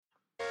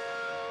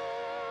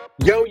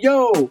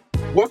Yo,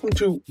 welcome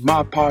to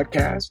my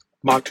podcast,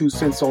 My Two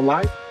Cents on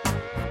Life.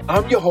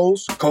 I'm your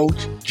host,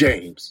 Coach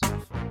James.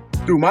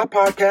 Through my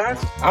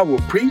podcast, I will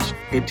preach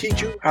and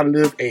teach you how to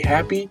live a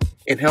happy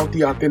and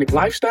healthy, authentic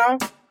lifestyle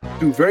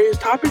through various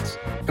topics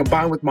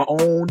combined with my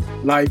own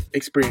life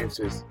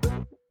experiences.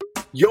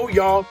 Yo,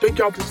 y'all, thank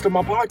y'all for listening to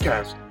my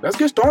podcast. Let's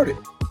get started.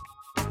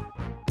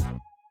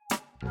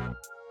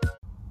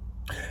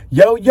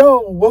 Yo,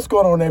 what's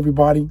going on,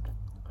 everybody?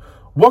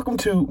 Welcome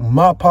to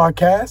my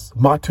podcast,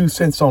 My Two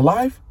Cents on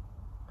Life.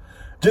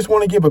 Just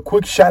want to give a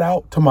quick shout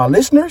out to my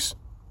listeners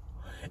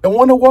and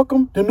want to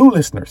welcome the new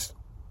listeners.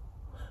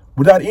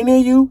 Without any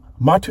of you,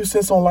 My Two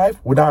Cents on Life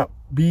would not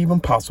be even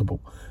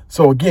possible.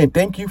 So again,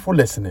 thank you for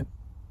listening.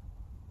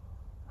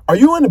 Are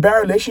you in a bad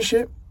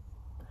relationship?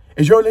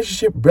 Is your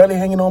relationship barely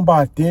hanging on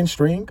by a thin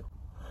string?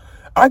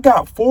 I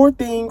got 4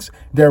 things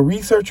that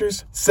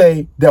researchers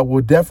say that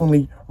will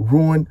definitely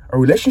ruin a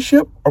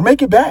relationship or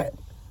make it bad.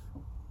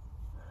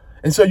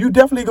 And so you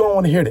definitely going to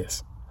want to hear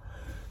this.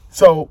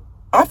 So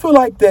I feel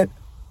like that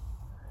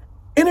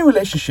in a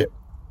relationship,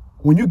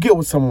 when you get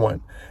with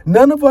someone,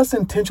 none of us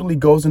intentionally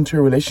goes into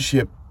a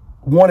relationship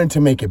wanting to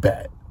make it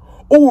bad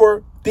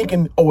or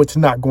thinking, oh, it's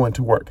not going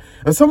to work.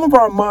 And some of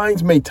our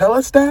minds may tell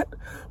us that.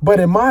 But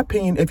in my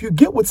opinion, if you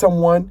get with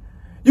someone,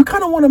 you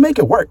kind of want to make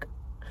it work.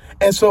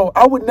 And so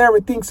I would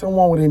never think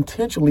someone would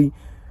intentionally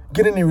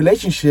get in a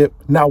relationship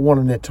not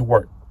wanting it to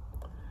work.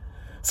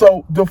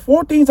 So the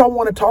 4 things I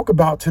want to talk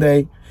about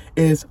today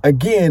is,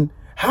 again,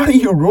 how do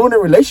you ruin a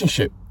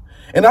relationship?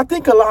 And I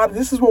think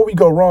this is where we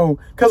go wrong,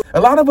 because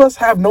a lot of us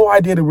have no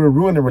idea that we're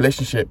ruining a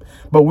relationship,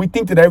 but we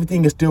think that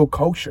everything is still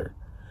kosher.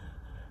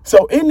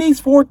 So in these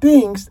 4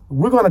 things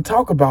we're going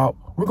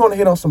to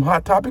hit on some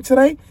hot topics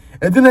today.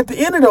 And then at the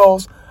end of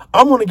those,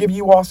 I'm going to give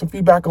you all some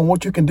feedback on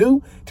what you can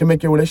do to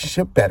make your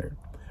relationship better.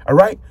 All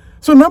right.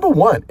 So number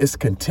 1 is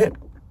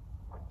contempt.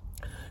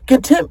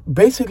 Contempt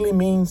basically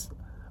means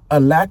a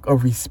lack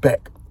of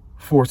respect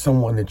for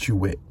someone that you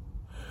with.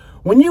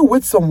 When you're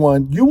with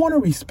someone, you want to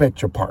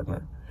respect your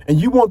partner and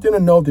you want them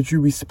to know that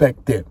you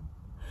respect them.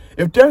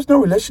 If there's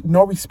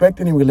no respect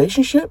in a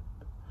relationship,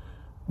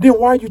 then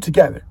why are you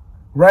together?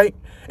 Right?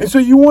 And so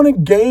you want to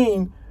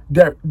gain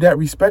that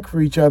respect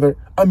for each other,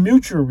 a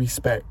mutual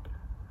respect.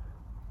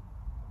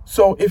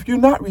 So if you're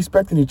not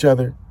respecting each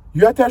other,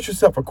 you have to ask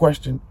yourself a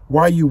question.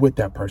 Why are you with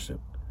that person?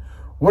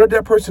 What did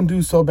that person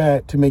do so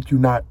bad to make you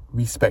not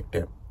respect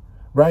them?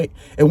 Right?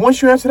 And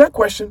once you answer that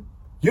question,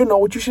 you'll know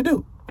what you should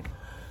do.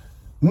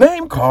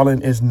 Name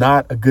calling is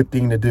not a good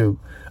thing to do.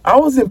 I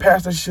was in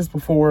past relationships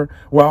before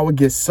where I would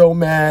get so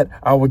mad,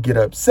 I would get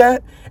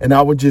upset, and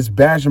I would just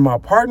badger my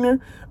partner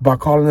by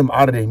calling them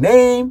out of their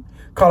name,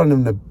 calling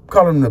them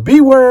the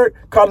B word,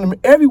 calling them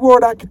every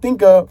word I could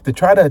think of to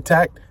try to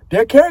attack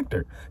their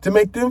character, to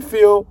make them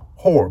feel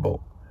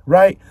horrible,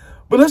 right?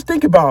 But let's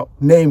think about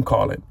name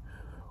calling.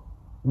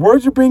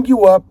 Words will bring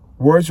you up,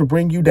 words will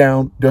bring you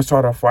down, they'll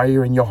start a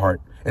fire in your heart,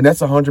 and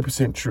that's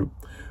 100% true.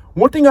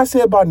 One thing I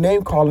say about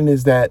name calling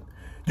is that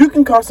you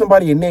can call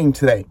somebody a name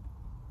today.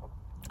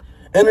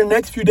 In the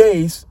next few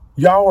days,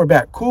 y'all are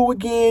back cool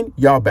again.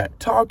 Y'all back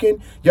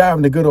talking. Y'all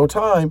having a good old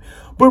time.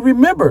 But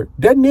remember,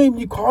 that name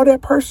you call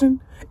that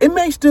person, it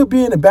may still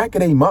be in the back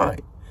of their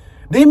mind.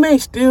 They may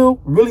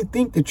still really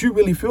think that you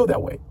really feel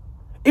that way.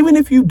 Even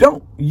if you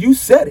don't, you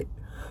said it.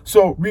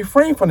 So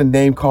refrain from the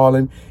name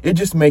calling. It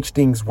just makes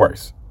things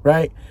worse,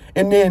 right?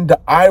 And then the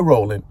eye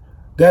rolling.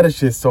 That is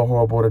just so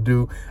horrible to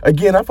do.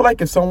 Again, I feel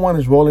like if someone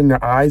is rolling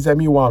their eyes at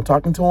me while I'm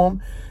talking to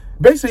them,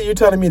 basically, you're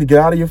telling me to get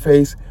out of your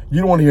face. You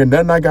don't want to hear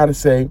nothing I got to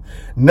say.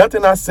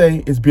 Nothing I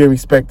say is being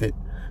respected.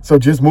 So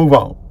just move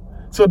on.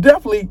 So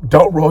definitely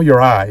don't roll your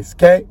eyes,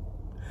 okay?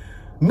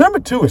 Number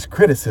 2 is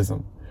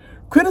criticism.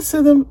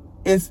 Criticism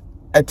is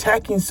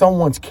attacking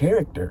someone's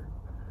character,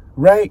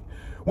 right?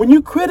 When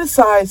you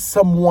criticize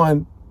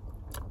someone,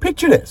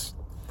 picture this.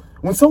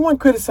 When someone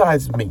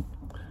criticizes me,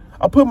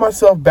 I put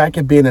myself back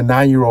at being a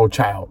 9-year-old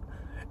child.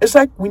 It's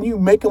like when you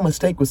make a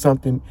mistake with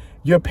something,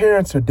 your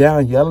parents are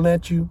down yelling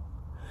at you,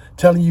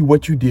 telling you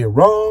what you did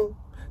wrong,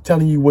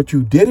 telling you what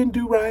you didn't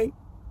do right.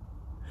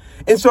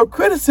 And so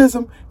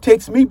criticism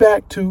takes me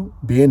back to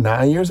being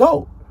 9 years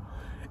old.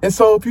 And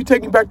so if you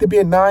take me back to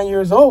being 9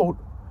 years old,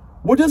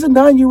 what does a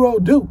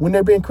 9-year-old do when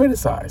they're being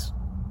criticized?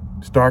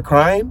 Start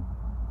crying,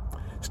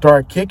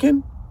 start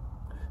kicking,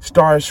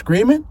 start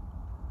screaming.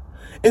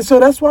 And so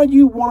that's why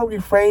you want to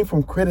refrain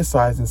from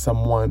criticizing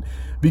someone,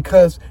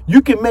 because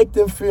you can make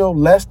them feel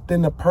less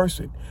than a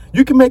person.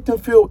 You can make them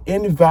feel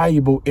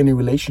invaluable in a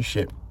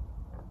relationship.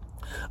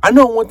 I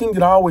know one thing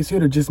that I always hear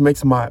that just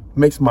makes my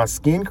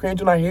skin cringe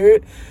when I hear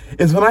it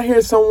is when I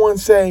hear someone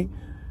say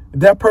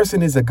that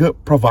person is a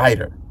good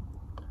provider.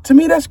 To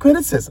me, that's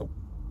criticism.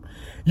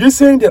 You're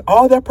saying that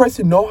all that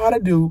person know how to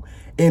do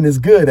and is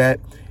good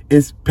at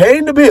is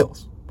paying the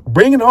bills,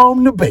 bringing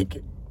home the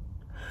bacon.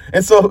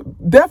 And so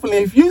definitely,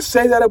 if you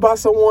say that about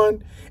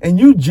someone and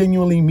you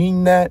genuinely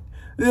mean that,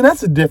 then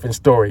that's a different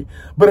story.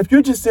 But if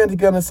you're just saying to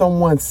get under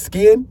someone's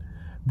skin,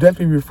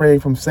 definitely refrain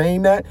from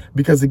saying that,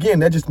 because again,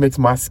 that just makes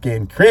my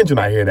skin cringe when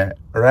I hear that.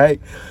 All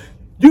right.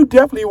 you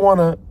definitely want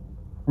to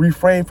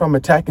refrain from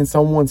attacking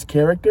someone's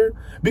character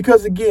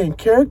because, again,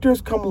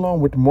 characters come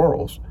along with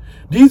morals.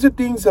 These are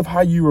things of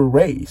how you were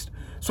raised.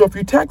 So if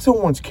you attack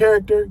someone's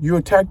character, you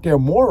attack their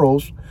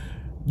morals,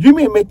 you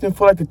may make them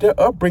feel like that their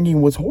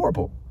upbringing was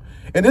horrible.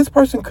 And this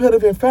person could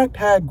have, in fact,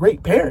 had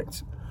great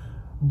parents.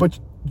 But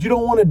you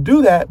don't want to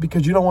do that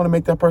because you don't want to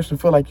make that person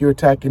feel like you're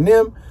attacking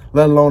them,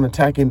 let alone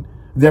attacking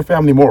their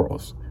family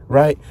morals,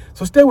 right?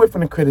 So stay away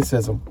from the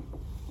criticism.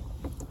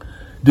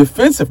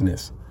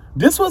 Defensiveness.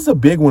 This was a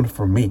big one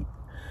for me.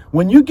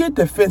 When you get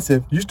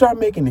defensive, you start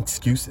making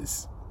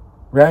excuses,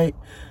 right?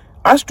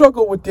 I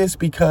struggle with this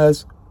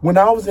because when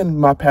I was in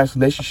my past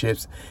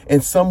relationships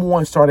and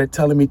someone started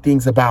telling me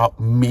things about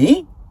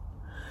me,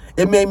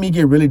 it made me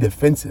get really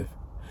defensive.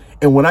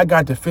 And when I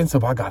got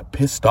defensive, I got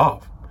pissed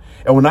off.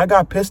 And when I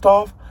got pissed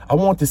off, I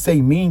wanted to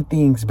say mean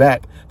things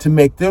back to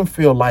make them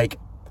feel like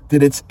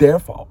that it's their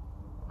fault.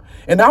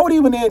 And I would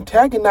even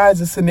antagonize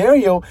the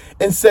scenario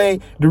and say,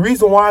 the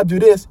reason why I do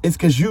this is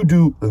because you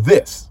do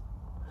this.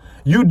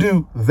 You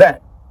do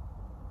that.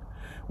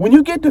 When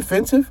you get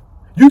defensive,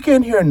 you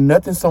can't hear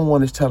nothing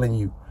someone is telling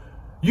you.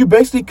 You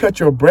basically cut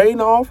your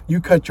brain off. You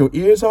cut your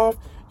ears off.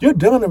 You're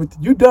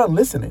done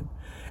listening.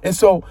 And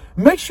so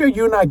make sure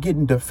you're not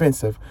getting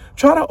defensive.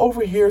 Try to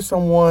overhear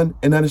someone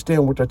and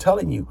understand what they're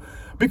telling you.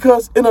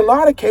 Because in a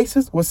lot of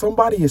cases, what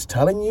somebody is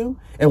telling you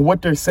and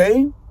what they're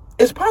saying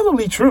is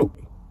probably true.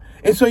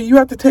 And so you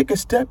have to take a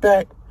step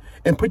back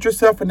and put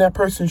yourself in that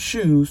person's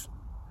shoes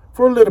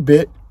for a little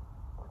bit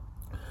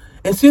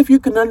and see if you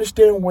can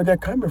understand where they're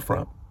coming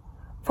from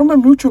a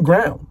mutual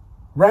ground,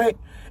 right?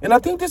 And I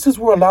think this is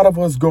where a lot of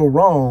us go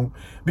wrong,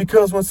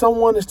 because when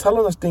someone is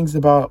telling us things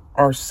about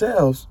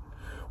ourselves,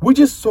 we're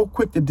just so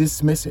quick to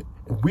dismiss it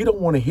and we don't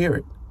want to hear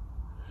it.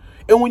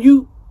 And when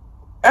you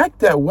act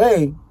that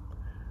way,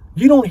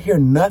 you don't hear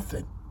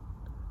nothing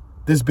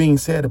that's being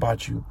said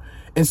about you.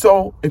 And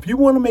so if you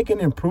want to make an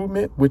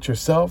improvement with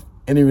yourself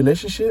in a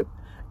relationship,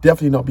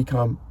 definitely don't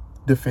become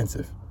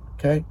defensive.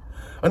 Okay.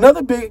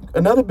 Another big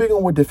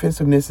one with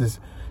defensiveness is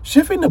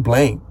shifting the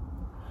blame.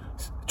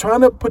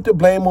 Trying to put the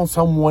blame on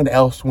someone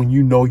else when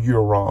you know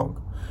you're wrong.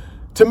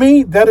 To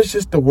me, that is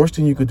just the worst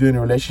thing you could do in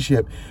a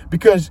relationship,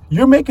 because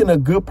you're making a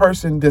good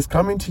person that's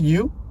coming to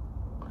you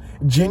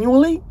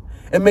genuinely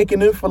and making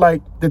them feel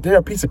like that they're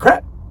a piece of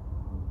crap,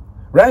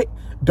 right?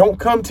 Don't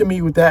come to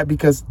me with that,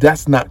 because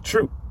that's not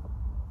true.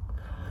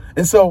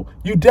 And so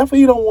you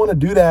definitely don't want to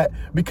do that,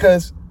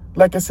 because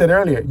like I said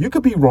earlier, you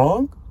could be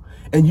wrong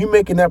and you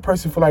making that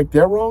person feel like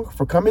they're wrong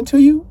for coming to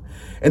you.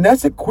 And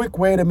that's a quick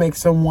way to make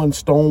someone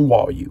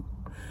stonewall you,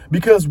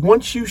 because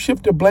once you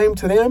shift the blame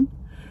to them,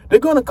 they're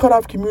going to cut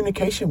off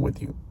communication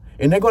with you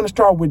and they're going to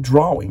start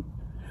withdrawing.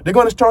 They're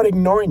going to start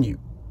ignoring you.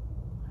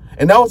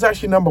 And that was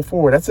actually number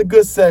 4. That's a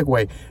good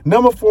segue.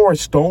 Number 4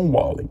 is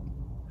stonewalling.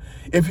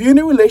 If you're in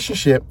a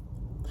relationship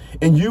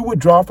and you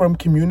withdraw from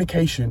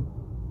communication,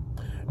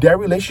 that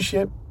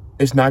relationship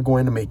is not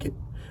going to make it.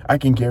 I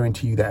can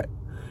guarantee you that.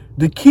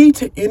 The key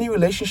to any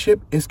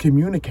relationship is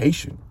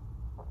communication.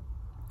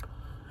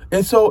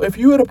 And so if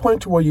you're at a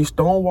point to where you're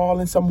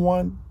stonewalling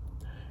someone,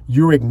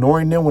 you're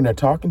ignoring them when they're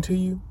talking to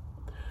you.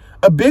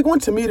 A big one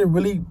to me that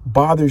really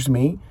bothers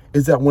me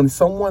is that when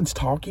someone's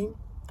talking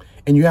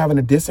and you're having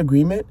a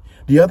disagreement,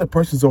 the other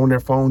person's on their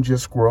phone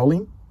just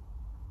scrolling.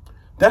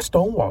 That's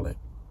stonewalling.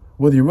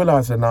 Whether you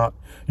realize it or not,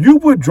 you're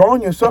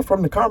withdrawing yourself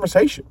from the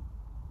conversation.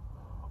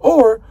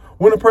 Or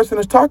when a person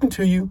is talking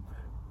to you,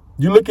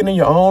 you're looking in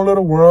your own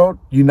little world.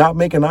 You're not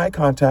making eye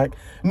contact.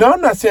 No,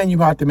 I'm not saying you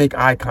have to make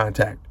eye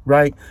contact,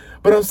 right?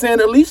 But I'm saying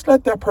at least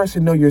let that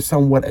person know you're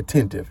somewhat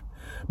attentive.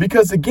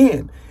 Because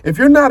again, if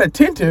you're not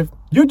attentive,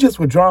 you're just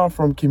withdrawing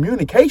from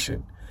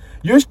communication.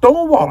 You're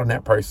stonewalling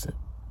that person.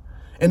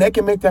 And that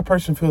can make that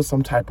person feel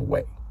some type of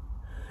way.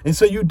 And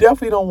so you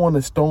definitely don't want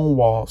to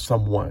stonewall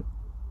someone.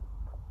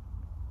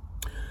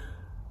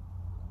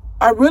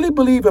 I really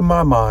believe in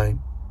my mind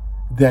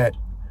that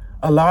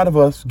a lot of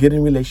us get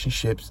in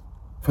relationships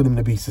for them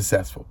to be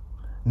successful,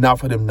 not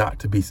for them not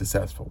to be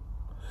successful.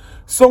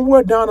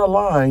 Somewhere down the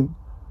line,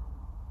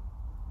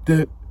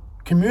 the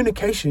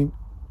communication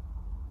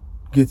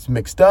gets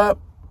mixed up,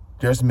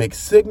 there's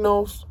mixed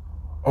signals,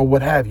 or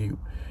what have you.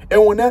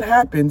 And when that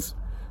happens,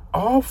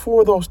 all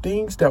 4 of those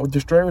things that would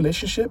destroy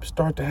relationships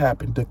start to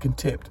happen. The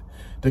contempt,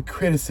 the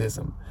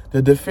criticism,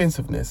 the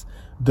defensiveness,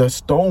 the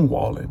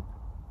stonewalling.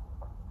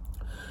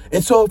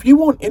 And so if you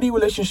want any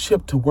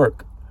relationship to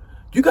work,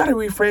 you got to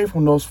refrain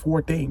from those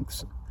 4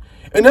 things.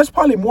 And there's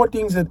probably more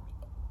things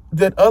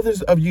that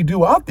others of you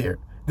do out there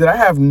that I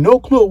have no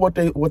clue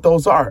what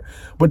those are.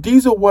 But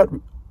these are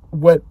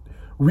what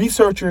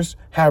researchers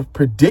have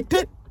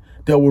predicted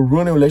that will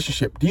ruin a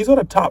relationship. These are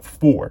the top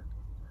 4,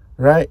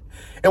 right?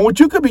 And what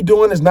you could be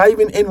doing is not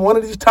even in one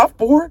of these top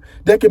 4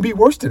 that can be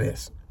worse than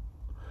this.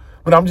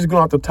 But I'm just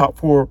going off the top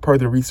 4 per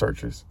the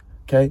researchers,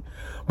 okay?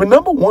 But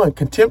number 1,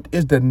 contempt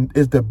is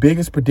the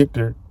biggest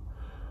predictor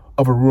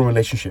of a ruined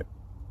relationship.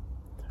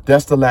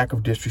 That's the lack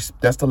of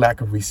disrespect. That's the lack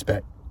of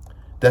respect.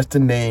 That's the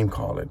name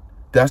calling.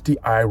 That's the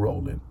eye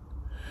rolling.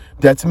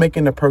 That's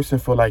making the person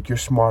feel like you're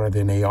smarter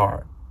than they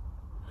are.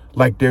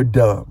 like they're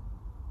dumb,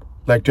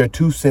 like their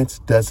 2 cents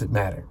doesn't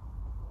matter.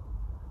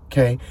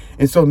 Okay.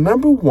 And so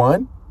number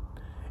one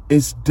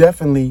is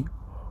definitely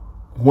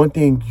one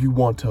thing you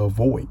want to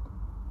avoid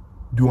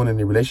doing in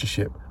a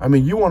relationship. I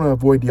mean, you want to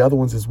avoid the other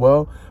ones as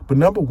well. But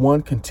number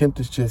one, contempt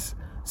is just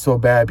so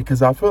bad,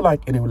 because I feel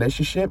like in a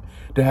relationship,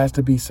 there has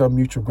to be some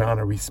mutual ground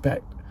of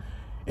respect.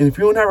 And if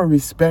you don't have a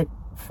respect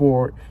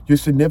for your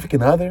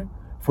significant other,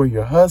 for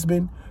your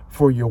husband,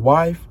 for your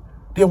wife,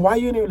 then why are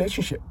you in a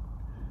relationship?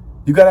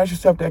 You got to ask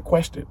yourself that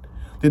question.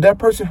 Did that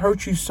person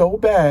hurt you so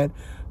bad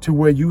to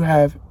where you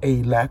have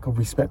a lack of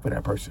respect for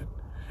that person?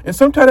 And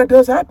sometimes that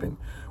does happen.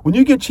 When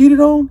you get cheated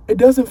on, it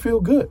doesn't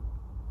feel good.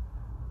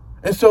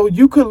 And so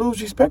you could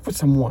lose respect for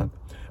someone,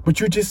 but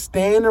you're just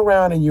standing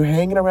around and you're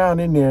hanging around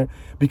in there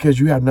because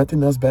you have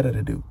nothing else better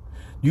to do.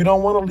 You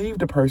don't want to leave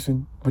the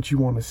person, but you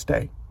want to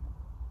stay.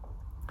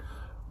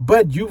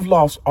 But you've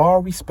lost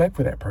all respect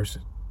for that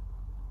person.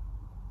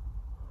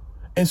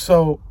 And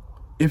so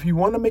if you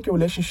want to make a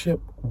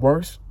relationship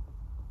worse,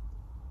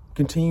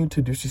 continue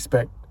to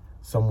disrespect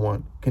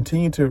someone.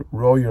 Continue to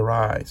roll your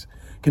eyes.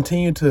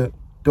 Continue to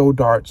throw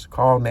darts,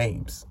 call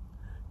names.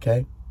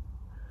 Okay?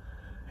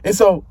 And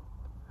so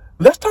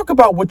let's talk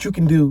about what you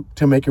can do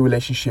to make a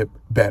relationship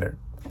better.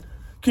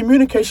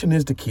 Communication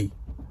is the key.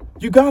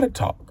 You got to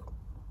talk.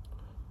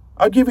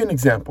 I'll give you an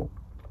example.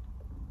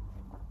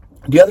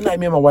 The other night,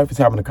 me and my wife was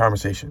having a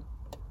conversation.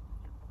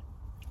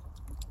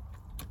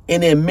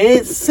 And in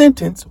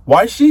mid-sentence,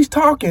 while she's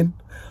talking,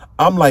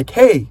 I'm like,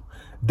 hey,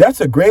 that's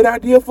a great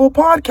idea for a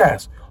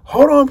podcast.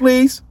 Hold on,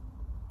 please.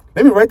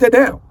 Let me write that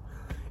down.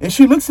 And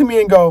she looks at me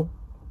and go,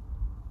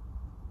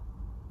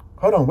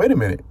 hold on, wait a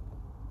minute.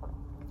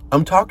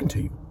 I'm talking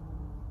to you.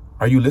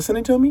 Are you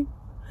listening to me?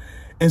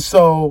 And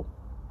so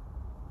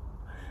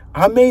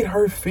I made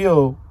her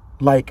feel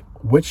like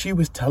what she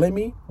was telling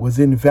me was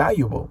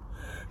invaluable.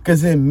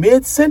 Because in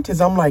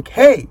mid-sentence, I'm like,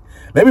 hey,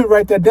 let me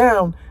write that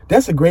down.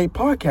 That's a great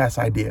podcast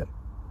idea.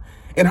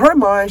 In her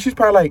mind, she's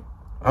probably like,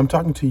 I'm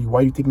talking to you.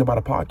 Why are you thinking about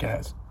a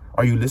podcast?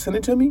 Are you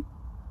listening to me?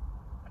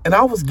 And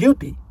I was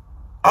guilty.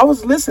 I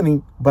was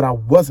listening, but I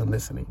wasn't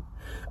listening.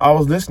 I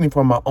was listening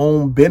for my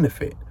own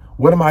benefit.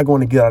 What am I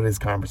going to get out of this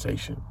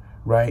conversation?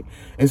 Right?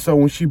 And so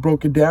when she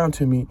broke it down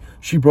to me,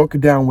 she broke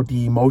it down with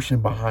the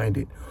emotion behind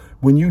it.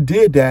 When you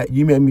did that,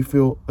 you made me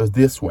feel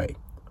this way.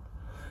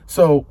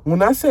 So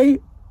when I say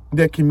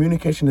that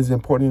communication is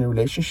important in a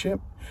relationship,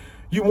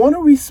 you want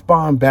to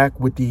respond back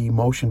with the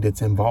emotion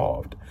that's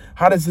involved.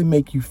 How does it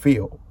make you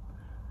feel?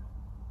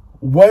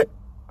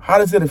 How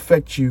does it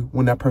affect you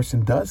when that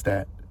person does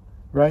that?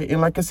 Right?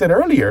 And like I said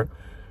earlier,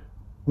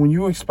 when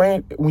you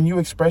express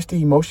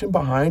the emotion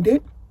behind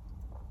it,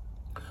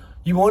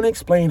 you want to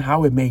explain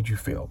how it made you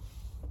feel.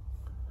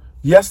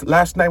 Yes,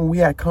 last night when we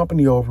had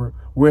company over,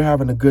 we were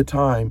having a good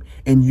time,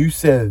 and you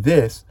said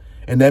this,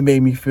 and that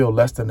made me feel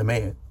less than a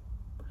man.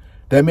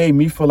 That made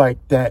me feel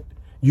like that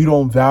you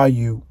don't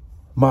value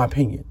my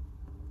opinion.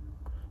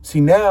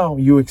 See, now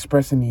you're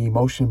expressing the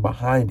emotion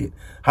behind it.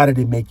 How did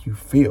it make you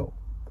feel?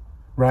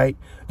 Right?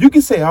 You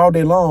can say all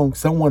day long,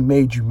 someone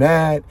made you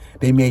mad,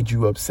 they made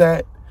you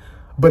upset.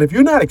 But if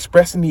you're not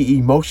expressing the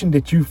emotion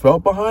that you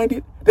felt behind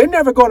it, they're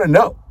never going to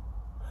know.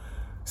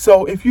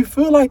 So if you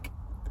feel like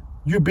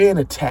you're being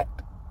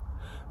attacked,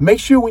 make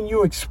sure when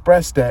you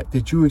express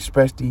that you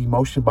express the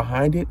emotion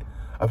behind it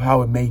of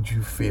how it made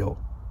you feel.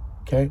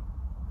 Okay?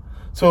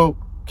 So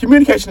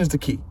communication is the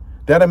key.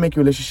 That'll make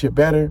your relationship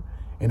better,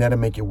 and that'll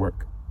make it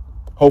work.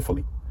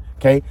 Hopefully.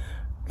 Okay?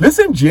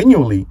 Listen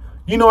genuinely.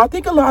 I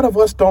think a lot of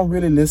us don't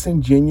really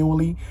listen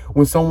genuinely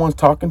when someone's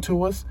talking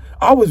to us.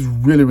 I was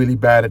really, really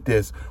bad at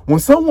this. When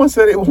someone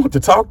said they wanted to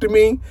talk to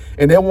me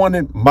and they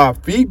wanted my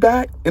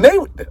feedback, and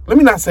let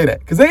me not say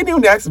that, because they didn't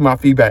even ask for my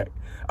feedback.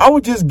 I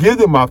would just give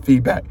them my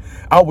feedback.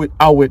 I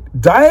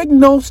would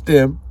diagnose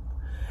them,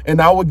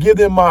 and I would give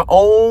them my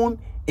own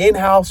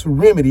in-house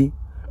remedy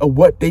of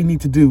what they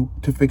need to do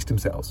to fix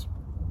themselves.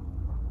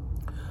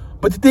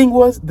 But the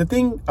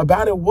thing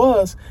about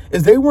it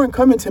is they weren't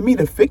coming to me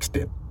to fix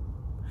them.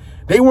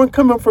 They weren't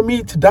coming for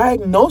me to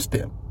diagnose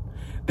them.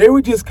 They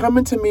were just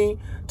coming to me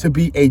to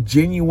be a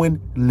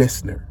genuine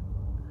listener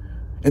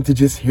and to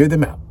just hear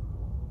them out.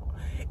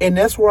 And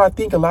that's where I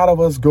think a lot of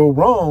us go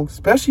wrong,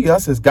 especially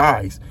us as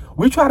guys.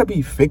 We try to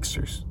be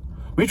fixers.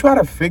 We try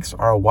to fix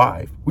our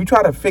wife. We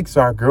try to fix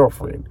our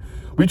girlfriend.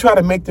 We try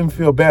to make them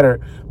feel better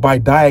by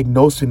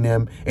diagnosing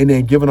them and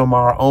then giving them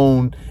our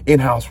own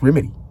in-house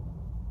remedy.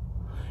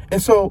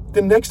 And so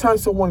the next time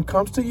someone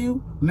comes to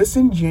you,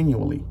 listen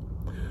genuinely.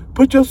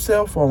 Put your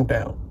cell phone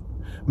down.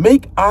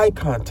 Make eye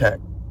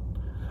contact.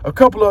 A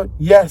couple of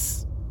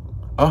yes.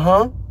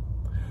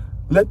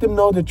 Let them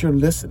know that you're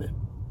listening,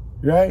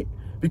 right?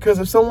 Because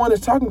if someone is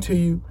talking to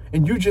you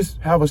and you just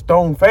have a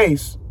stone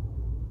face,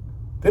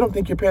 they don't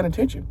think you're paying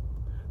attention.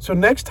 So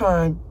next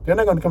time, they're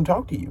not going to come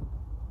talk to you.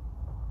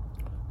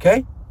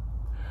 Okay?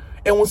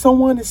 And when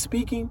someone is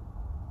speaking,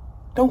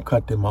 don't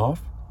cut them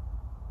off.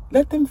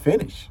 Let them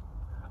finish.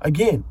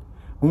 Again,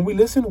 when we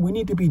listen, we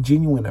need to be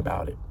genuine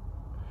about it.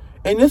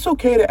 And it's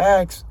okay to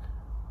ask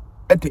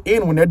at the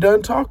end when they're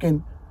done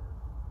talking,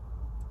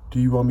 Do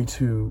you want me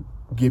to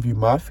give you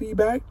my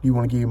feedback? Do you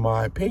want to give you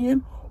my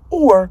opinion?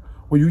 Or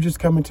were you just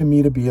coming to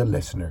me to be a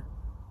listener?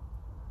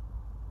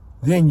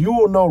 Then you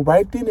will know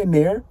right then and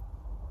there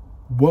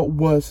what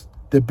was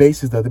the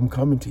basis of them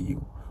coming to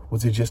you.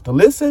 Was it just to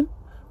listen?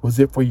 Was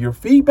it for your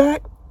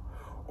feedback?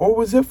 Or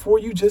was it for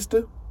you just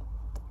to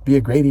be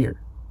a great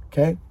ear?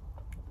 Okay?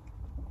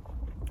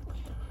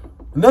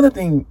 Another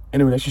thing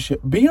in a relationship,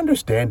 be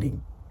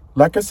understanding.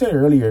 Like I said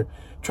earlier,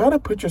 try to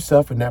put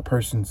yourself in that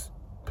person's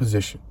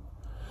position.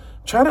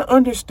 Try to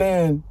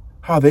understand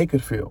how they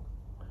could feel.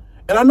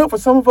 And I know for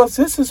some of us,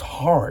 this is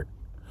hard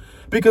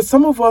because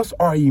some of us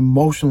are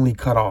emotionally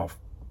cut off.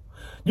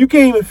 You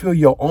can't even feel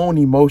your own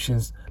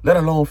emotions, let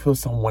alone feel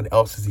someone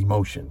else's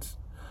emotions,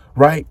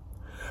 right?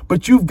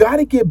 But you've got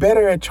to get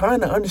better at trying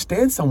to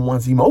understand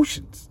someone's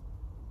emotions.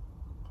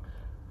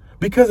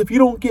 Because if you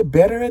don't get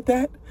better at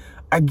that,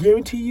 I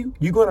guarantee you,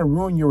 you're going to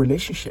ruin your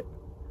relationship.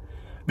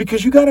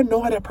 Because you got to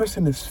know how that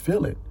person is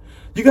feeling.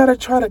 You got to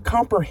try to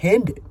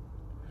comprehend it.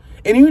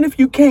 And even if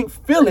you can't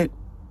feel it,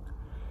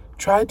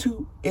 try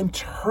to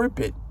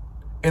interpret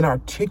and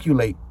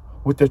articulate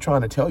what they're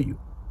trying to tell you.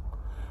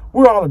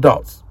 We're all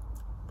adults.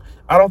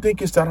 I don't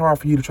think it's that hard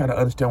for you to try to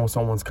understand where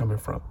someone's coming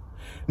from.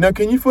 Now,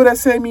 can you feel that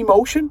same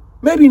emotion?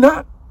 Maybe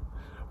not.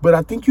 But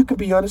I think you can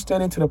be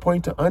understanding to the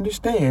point to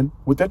understand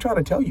what they're trying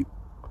to tell you.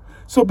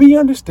 So be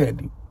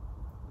understanding.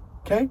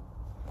 Okay?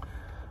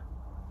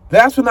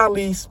 Last but not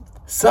least,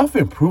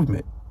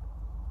 self-improvement.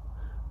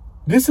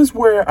 This is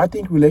where I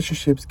think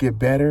relationships get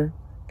better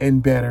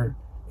and better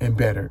and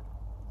better.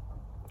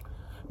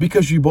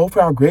 Because you both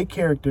have great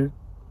character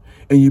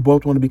and you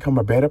both want to become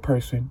a better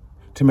person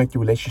to make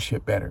your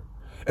relationship better.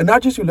 And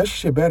not just your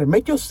relationship better,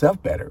 make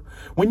yourself better.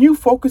 When you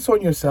focus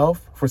on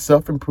yourself for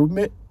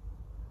self-improvement,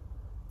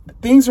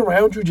 things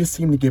around you just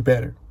seem to get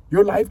better.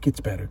 Your life gets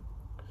better.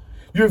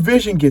 Your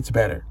vision gets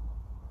better.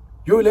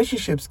 Your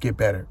relationships get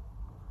better.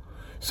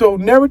 So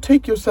never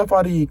take yourself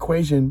out of the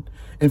equation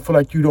and feel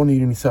like you don't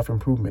need any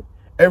self-improvement.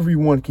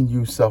 Everyone can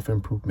use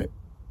self-improvement.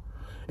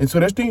 And so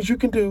there's things you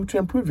can do to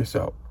improve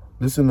yourself.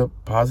 Listen to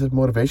positive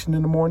motivation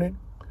in the morning.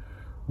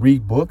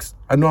 Read books.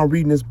 I know I'm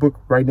reading this book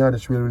right now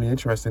that's really, really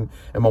interesting.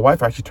 And my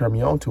wife actually turned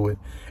me on to it.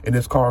 And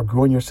it's called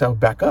Growing Yourself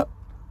Back Up.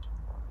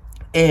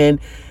 And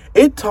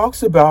it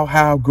talks about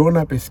how growing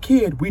up as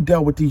kid, we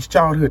dealt with these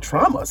childhood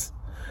traumas,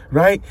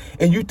 right?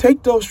 And you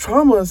take those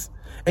traumas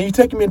and you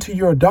take them into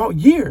your adult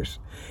years.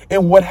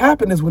 And what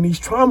happened is when these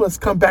traumas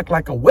come back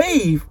like a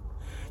wave,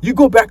 you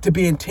go back to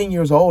being 10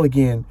 years old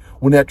again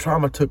when that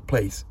trauma took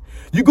place.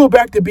 You go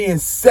back to being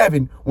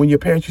 7 when your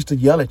parents used to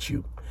yell at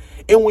you.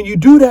 And when you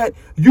do that,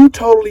 you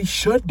totally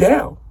shut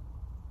down.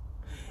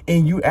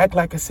 And you act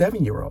like a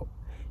 7-year-old.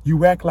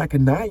 You act like a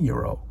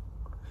 9-year-old.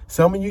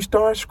 Some of you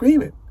start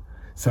screaming.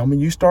 Some of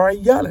you start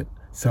yelling.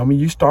 Some of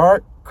you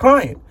start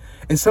crying.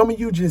 And some of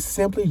you just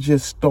simply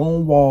just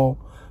stonewall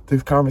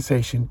the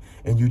conversation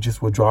and you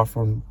just withdraw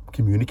from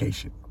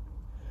communication.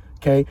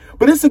 Okay.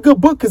 But it's a good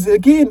book because,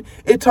 again,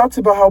 it talks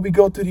about how we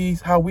go through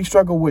these, how we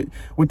struggle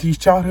with these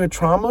childhood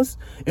traumas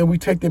and we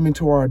take them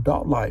into our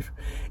adult life.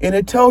 And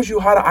it tells you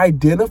how to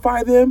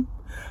identify them,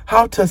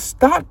 how to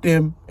stop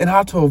them, and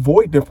how to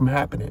avoid them from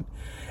happening.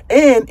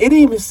 And it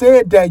even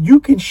said that you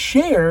can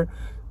share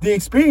the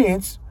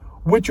experience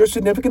with your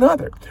significant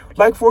other.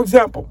 Like, for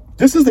example,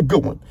 this is a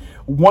good one.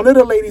 One of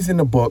the ladies in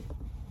the book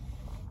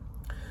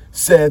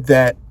said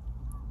that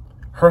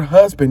her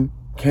husband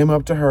came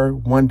up to her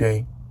one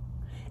day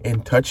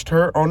and touched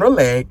her on her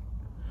leg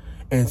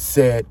and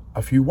said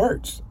a few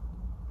words.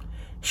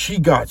 She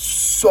got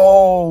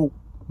so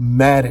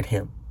mad at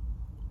him.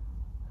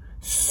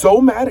 So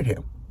mad at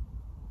him.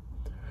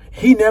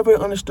 He never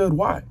understood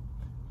why.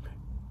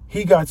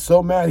 He got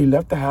so mad he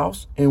left the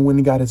house and went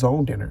and got his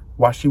own dinner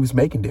while she was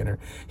making dinner.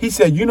 He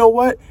said, you know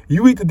what?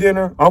 You eat the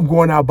dinner. I'm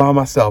going out by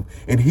myself.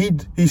 And he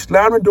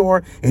slammed the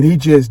door and he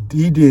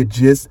did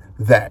just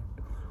that.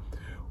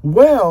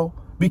 Well,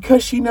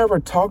 because she never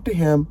talked to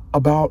him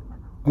about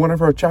one of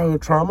her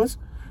childhood traumas,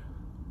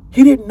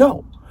 he didn't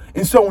know.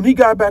 And so when he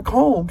got back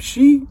home,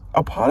 she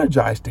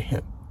apologized to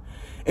him.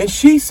 And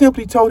she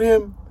simply told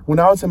him, when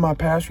I was in my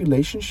past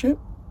relationship,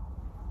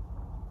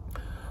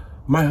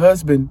 my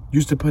husband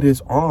used to put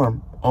his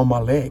arm on my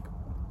leg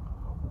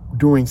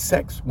during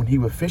sex when he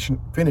would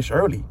finish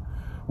early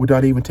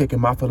without even taking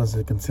my feelings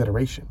into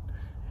consideration.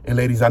 And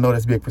ladies, I know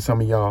that's big for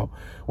some of y'all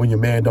when your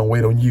man don't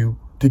wait on you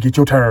to get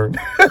your turn.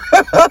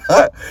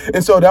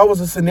 And so that was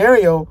a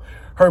scenario.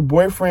 Her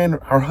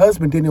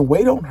husband didn't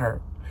wait on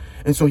her.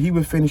 And so he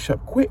would finish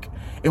up quick.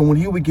 And when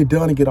he would get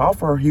done and get off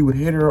her, he would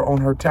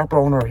tap her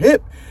on her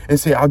hip and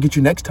say, I'll get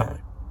you next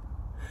time.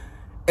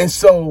 And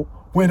so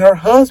when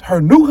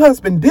her new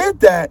husband did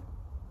that,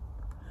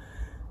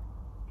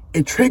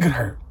 it triggered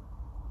her.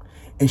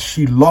 And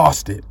she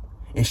lost it.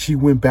 And she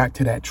went back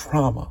to that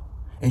trauma.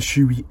 And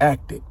she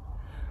reacted.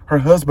 Her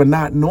husband,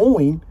 not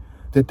knowing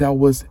that that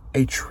was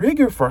a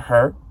trigger for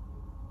her,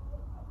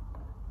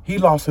 he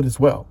lost it as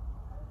well.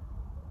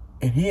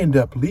 And he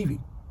ended up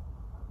leaving.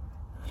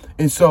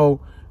 And so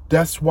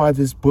That's why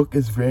this book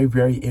is very,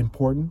 very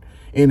important.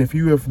 And if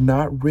you have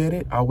not read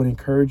it, I would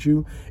encourage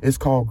you. It's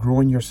called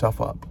Growing Yourself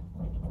Up.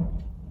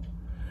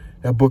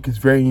 That book is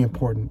very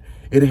important.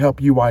 It'll help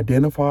you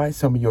identify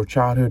some of your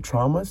childhood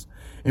traumas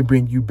and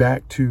bring you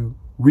back to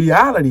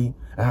reality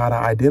and how to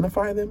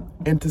identify them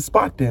and to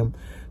spot them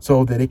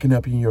so that it can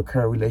help you in your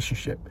current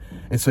relationship.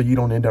 And so you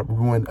don't end up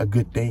ruining a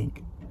good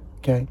thing.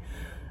 Okay.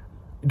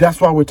 That's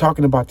why we're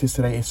talking about this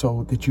today,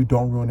 so that you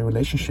don't ruin a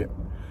relationship.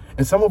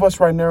 And some of us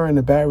right now are in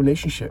a bad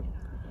relationship,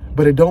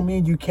 but it don't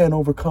mean you can't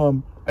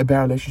overcome a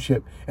bad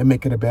relationship and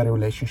make it a better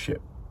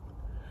relationship.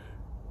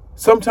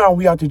 Sometimes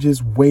we have to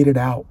just wait it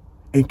out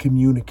and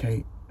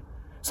communicate.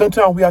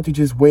 Sometimes we have to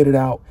just wait it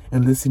out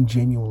and listen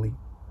genuinely.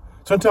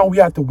 Sometimes we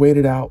have to wait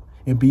it out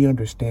and be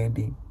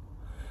understanding.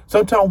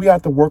 Sometimes we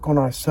have to work on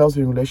ourselves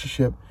in a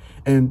relationship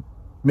and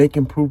make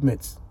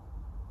improvements.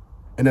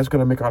 And that's going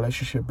to make our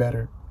relationship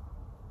better.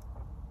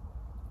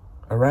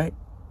 All right?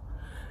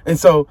 And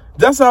so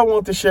that's all I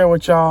want to share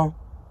with y'all.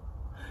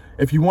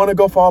 If you want to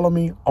go follow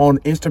me on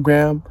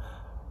Instagram,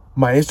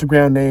 my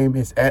Instagram name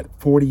is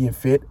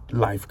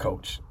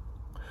 @40andFitLifeCoach.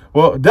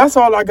 Well, that's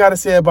all I got to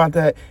say about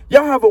that.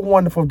 Y'all have a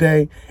wonderful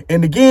day.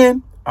 And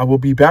again, I will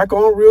be back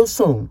on real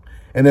soon.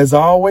 And as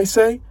I always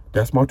say,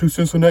 that's my 2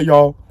 cents on that,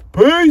 y'all.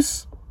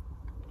 Peace.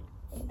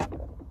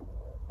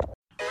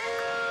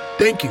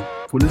 Thank you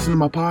for listening to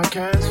my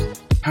podcast.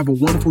 Have a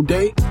wonderful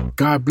day.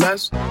 God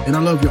bless. And I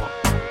love y'all.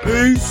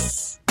 Peace.